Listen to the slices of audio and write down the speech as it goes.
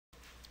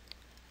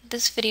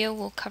This video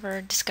will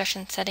cover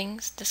discussion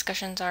settings.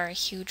 Discussions are a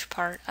huge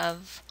part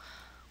of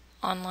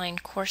online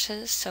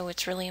courses, so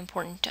it's really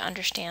important to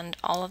understand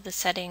all of the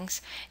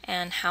settings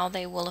and how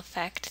they will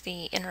affect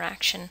the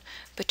interaction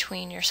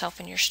between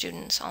yourself and your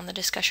students on the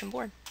discussion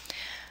board.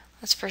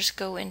 Let's first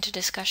go into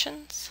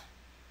discussions,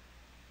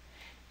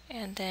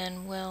 and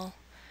then we'll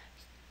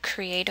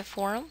create a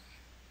forum,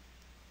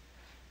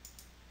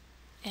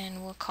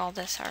 and we'll call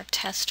this our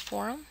test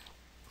forum.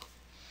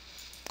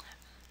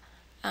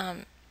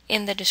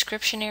 In the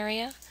description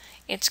area,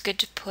 it's good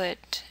to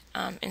put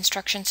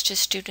instructions to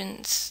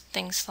students,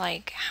 things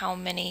like how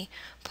many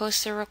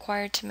posts they're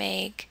required to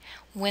make,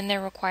 when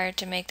they're required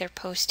to make their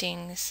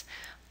postings,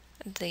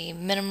 the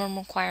minimum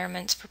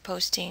requirements for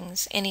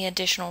postings, any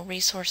additional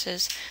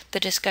resources, the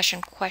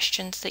discussion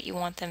questions that you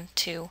want them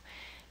to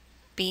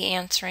be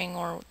answering,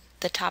 or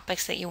the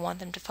topics that you want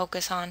them to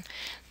focus on.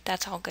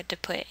 That's all good to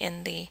put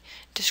in the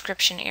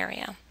description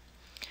area.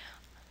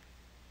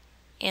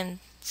 In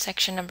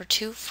section number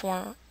 2,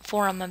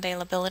 forum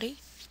availability,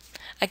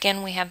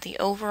 again we have the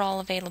overall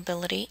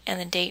availability and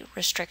the date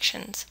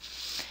restrictions.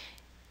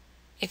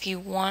 If you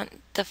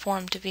want the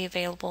forum to be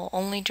available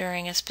only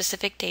during a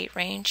specific date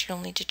range, you'll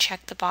need to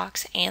check the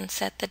box and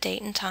set the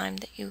date and time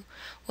that you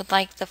would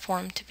like the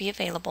forum to be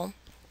available.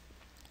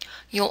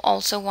 You'll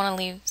also want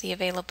to leave the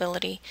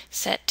availability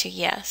set to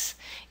yes.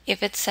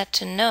 If it's set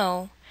to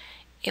no,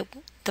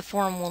 the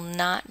forum will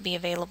not be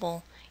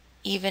available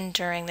even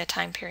during the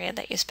time period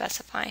that you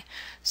specify.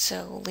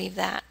 So leave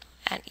that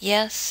at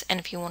yes, and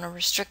if you want to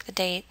restrict the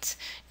dates,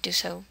 do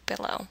so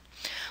below.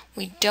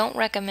 We don't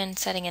recommend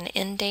setting an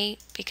end date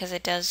because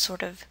it does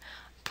sort of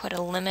put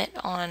a limit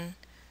on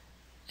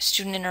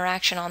student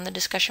interaction on the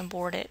discussion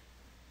board. It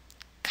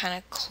kind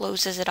of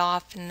closes it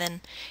off, and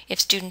then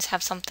if students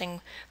have something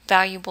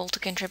valuable to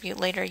contribute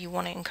later, you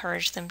want to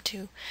encourage them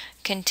to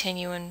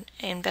continue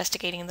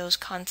investigating those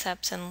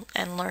concepts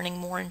and learning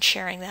more and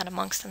sharing that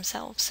amongst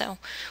themselves. So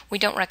we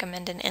don't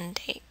recommend an end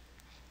date.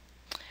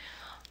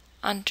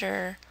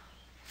 Under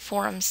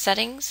forum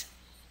settings,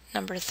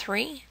 number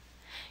 3,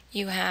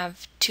 you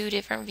have 2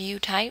 different view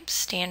types.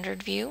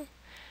 Standard view,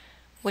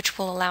 which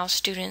will allow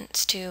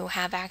students to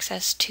have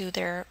access to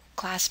their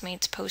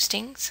classmates'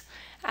 postings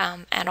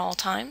at all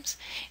times,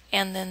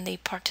 and then the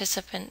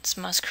participants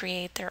must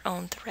create their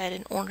own thread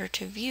in order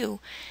to view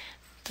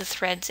the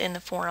threads in the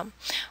forum.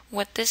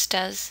 What this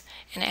does,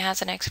 and it has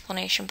an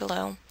explanation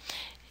below,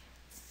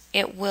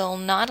 it will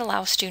not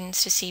allow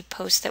students to see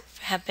posts that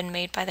have been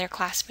made by their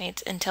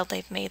classmates until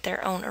they've made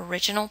their own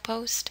original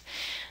post.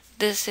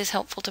 This is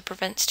helpful to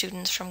prevent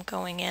students from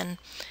going in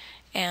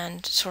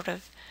and sort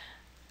of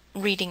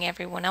reading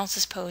everyone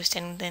else's post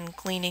and then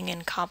gleaning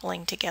and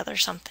cobbling together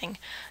something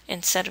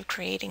instead of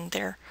creating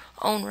their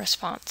own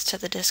response to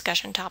the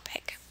discussion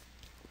topic.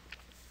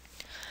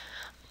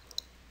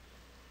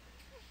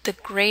 The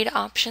grade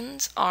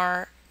options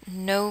are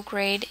no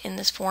grade in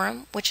this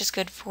forum, which is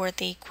good for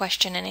the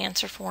question and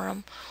answer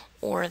forum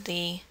or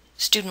the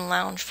student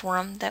lounge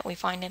forum that we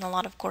find in a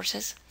lot of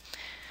courses.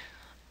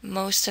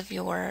 Most of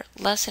your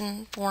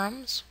lesson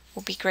forums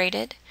will be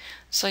graded,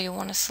 so you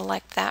want to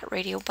select that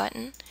radio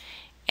button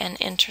and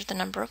enter the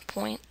number of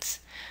points.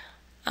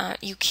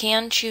 You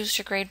can choose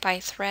to grade by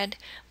thread,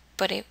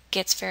 but it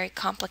gets very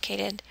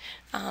complicated.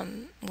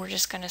 We're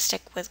just going to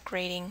stick with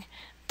grading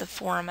the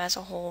forum as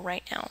a whole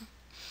right now.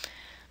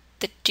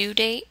 The due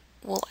date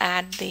will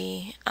add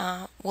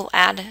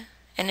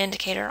an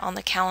indicator on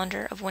the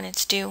calendar of when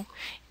it's due.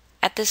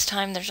 At this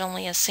time, there's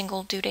only a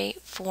single due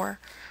date for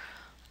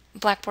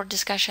Blackboard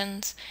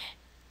discussions.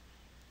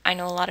 I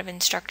know a lot of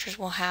instructors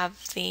will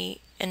have the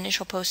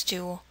initial post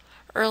due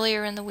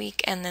earlier in the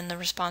week and then the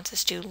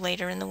responses due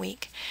later in the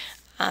week.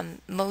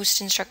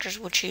 Most instructors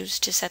will choose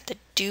to set the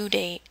due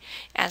date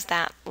as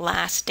that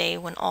last day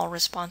when all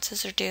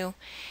responses are due,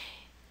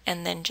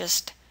 and then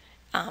just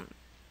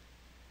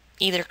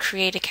either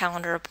create a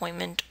calendar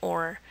appointment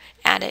or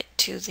add it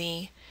to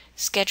the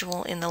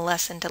schedule in the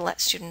lesson to let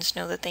students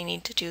know that they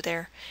need to do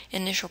their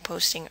initial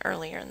posting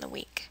earlier in the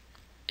week.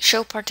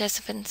 Show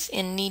participants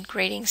in need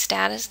grading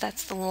status.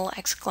 That's the little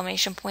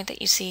exclamation point that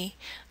you see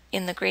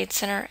in the Grade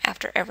Center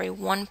after every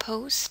one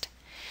post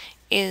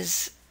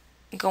is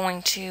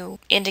going to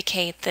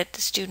indicate that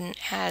the student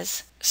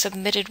has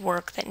submitted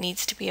work that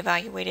needs to be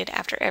evaluated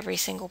after every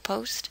single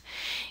post.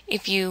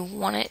 If you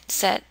want it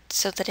set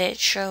so that it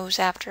shows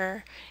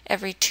after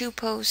every 2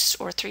 posts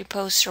or 3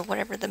 posts or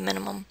whatever the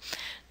minimum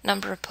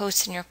number of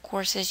posts in your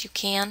course is, you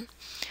can.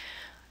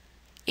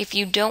 If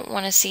you don't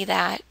want to see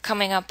that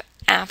coming up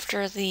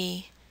after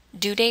the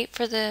due date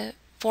for the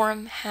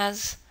forum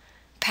has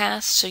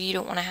passed, so you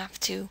don't want to have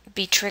to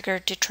be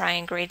triggered to try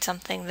and grade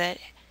something that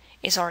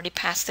is already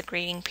past the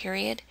grading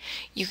period,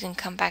 you can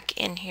come back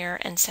in here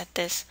and set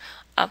this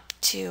up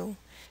to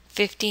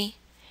 50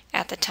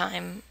 at the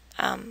time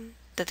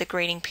that the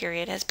grading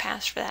period has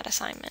passed for that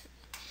assignment.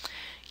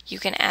 You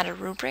can add a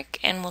rubric,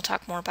 and we'll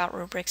talk more about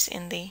rubrics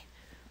in the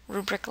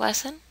rubric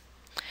lesson.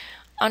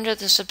 Under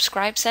the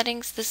subscribe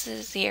settings, this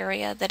is the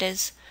area that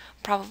is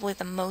probably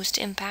the most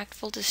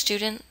impactful to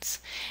students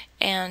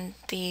and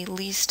the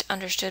least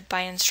understood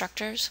by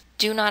instructors.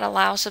 Do not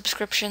allow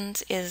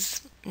subscriptions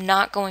is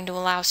not going to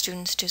allow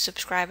students to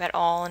subscribe at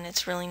all, and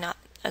it's really not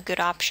a good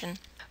option.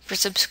 For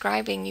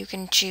subscribing, you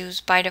can choose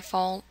by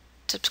default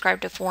subscribe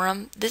to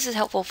forum. This is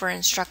helpful for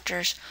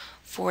instructors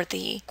for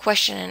the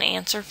question and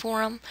answer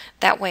forum.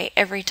 That way,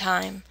 every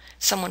time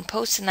someone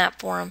posts in that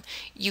forum,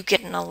 you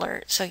get an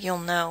alert, so you'll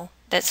know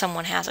that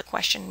someone has a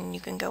question and you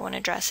can go and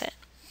address it.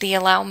 The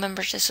allow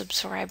members to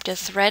subscribe to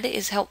thread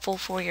is helpful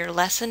for your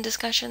lesson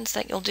discussions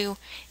that you'll do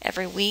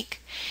every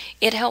week.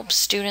 It helps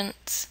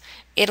students.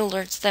 It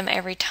alerts them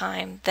every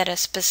time that a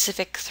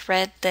specific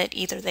thread that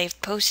either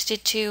they've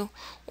posted to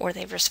or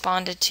they've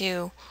responded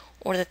to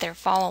or that they're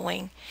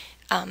following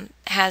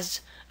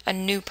has a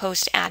new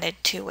post added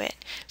to it.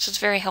 So it's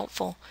very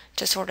helpful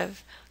to sort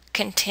of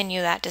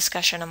continue that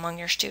discussion among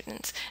your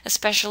students,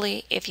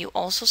 especially if you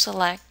also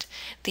select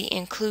the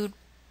include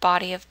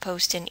body of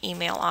post in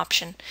email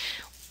option.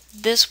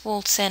 This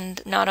will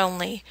send not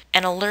only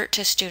an alert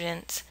to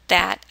students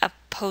that a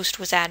post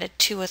was added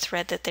to a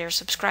thread that they're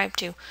subscribed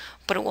to,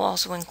 but it will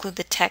also include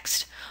the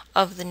text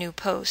of the new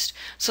post,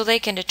 so they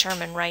can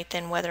determine right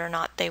then whether or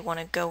not they want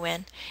to go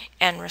in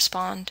and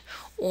respond,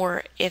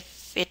 or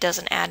if it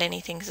doesn't add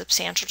anything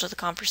substantial to the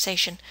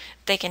conversation,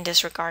 they can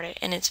disregard it.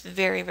 And it's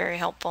very, very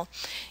helpful.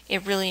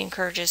 It really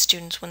encourages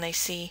students when they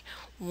see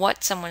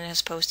what someone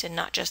has posted,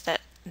 not just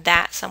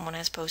that someone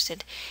has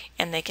posted,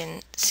 and they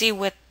can see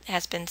what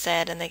has been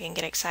said and they can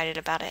get excited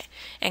about it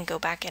and go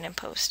back in and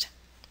post.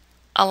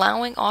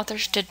 Allowing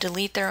authors to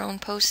delete their own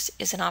posts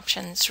is an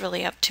option. It's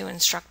really up to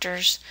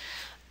instructors.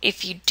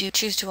 If you do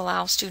choose to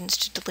allow students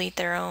to delete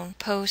their own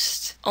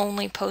posts,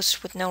 only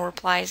posts with no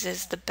replies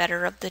is the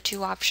better of the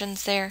two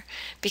options there,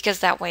 because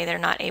that way they're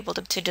not able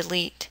to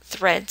delete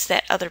threads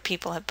that other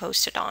people have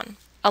posted on.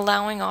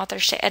 Allowing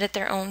authors to edit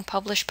their own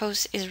published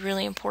posts is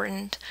really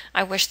important.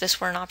 I wish this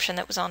were an option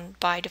that was on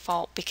by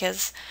default,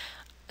 because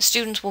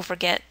students will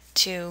forget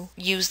to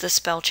use the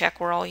spell check.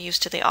 We're all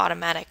used to the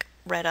automatic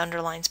red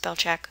underline spell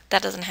check.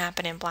 That doesn't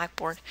happen in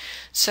Blackboard.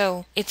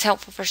 So it's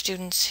helpful for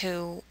students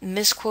who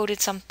misquoted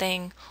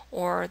something,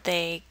 or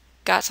they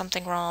got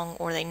something wrong,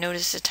 or they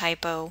noticed a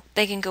typo.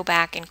 They can go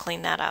back and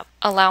clean that up.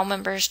 Allow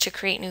members to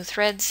create new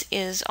threads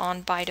is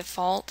on by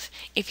default.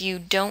 If you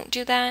don't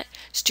do that,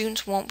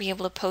 students won't be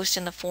able to post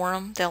in the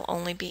forum. They'll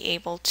only be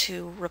able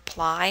to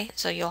reply.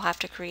 So you'll have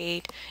to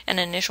create an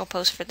initial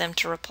post for them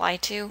to reply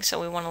to. So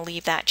we want to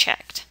leave that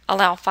checked.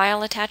 Allow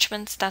file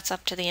attachments. That's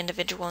up to the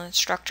individual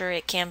instructor.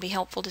 It can be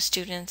helpful to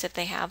students if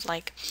they have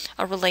like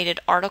a related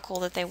article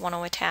that they want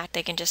to attach.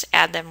 They can just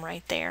add them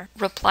right there.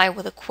 Reply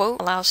with a quote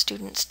allows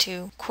students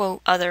to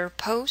quote other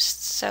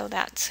posts, so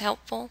that's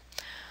helpful.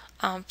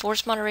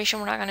 Force moderation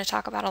we're not going to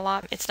talk about a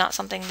lot. It's not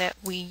something that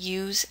we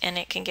use and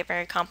it can get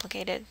very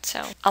complicated.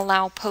 So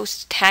allow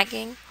post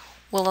tagging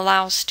will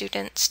allow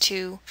students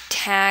to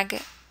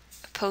tag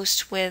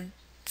posts with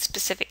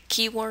specific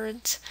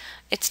keywords.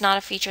 It's not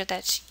a feature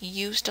that's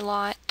used a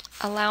lot.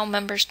 Allow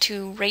members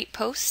to rate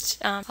posts,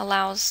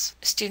 allows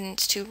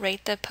students to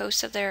rate the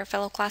posts of their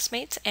fellow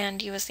classmates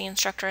and you as the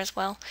instructor as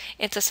well.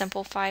 It's a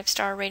simple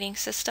 5-star rating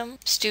system.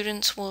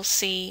 Students will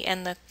see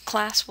and the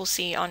class will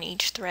see on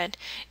each thread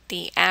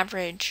the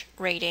average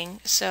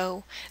rating,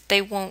 so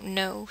they won't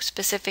know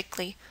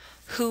specifically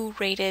who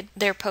rated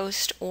their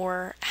post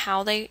or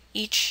how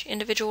each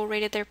individual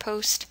rated their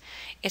post.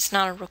 It's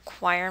not a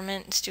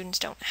requirement. Students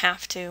don't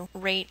have to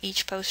rate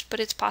each post, but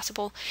it's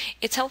possible.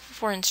 It's helpful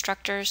for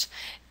instructors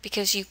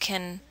because you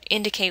can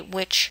indicate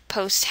which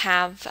posts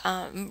have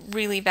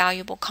really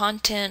valuable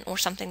content or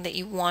something that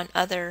you want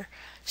other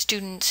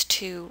students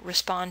to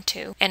respond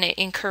to, and it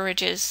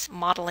encourages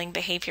modeling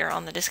behavior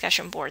on the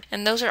discussion board.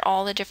 And those are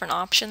all the different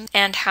options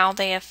and how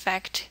they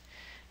affect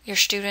your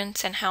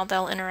students and how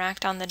they'll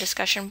interact on the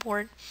discussion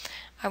board.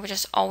 I would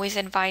just always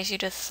advise you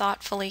to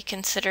thoughtfully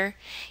consider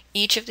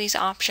each of these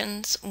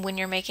options when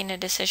you're making a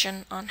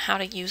decision on how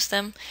to use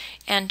them,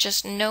 and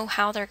just know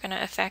how they're going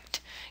to affect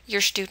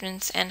your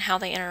students and how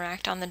they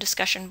interact on the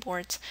discussion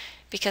boards,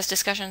 because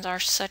discussions are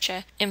such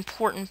an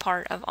important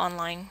part of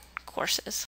online courses.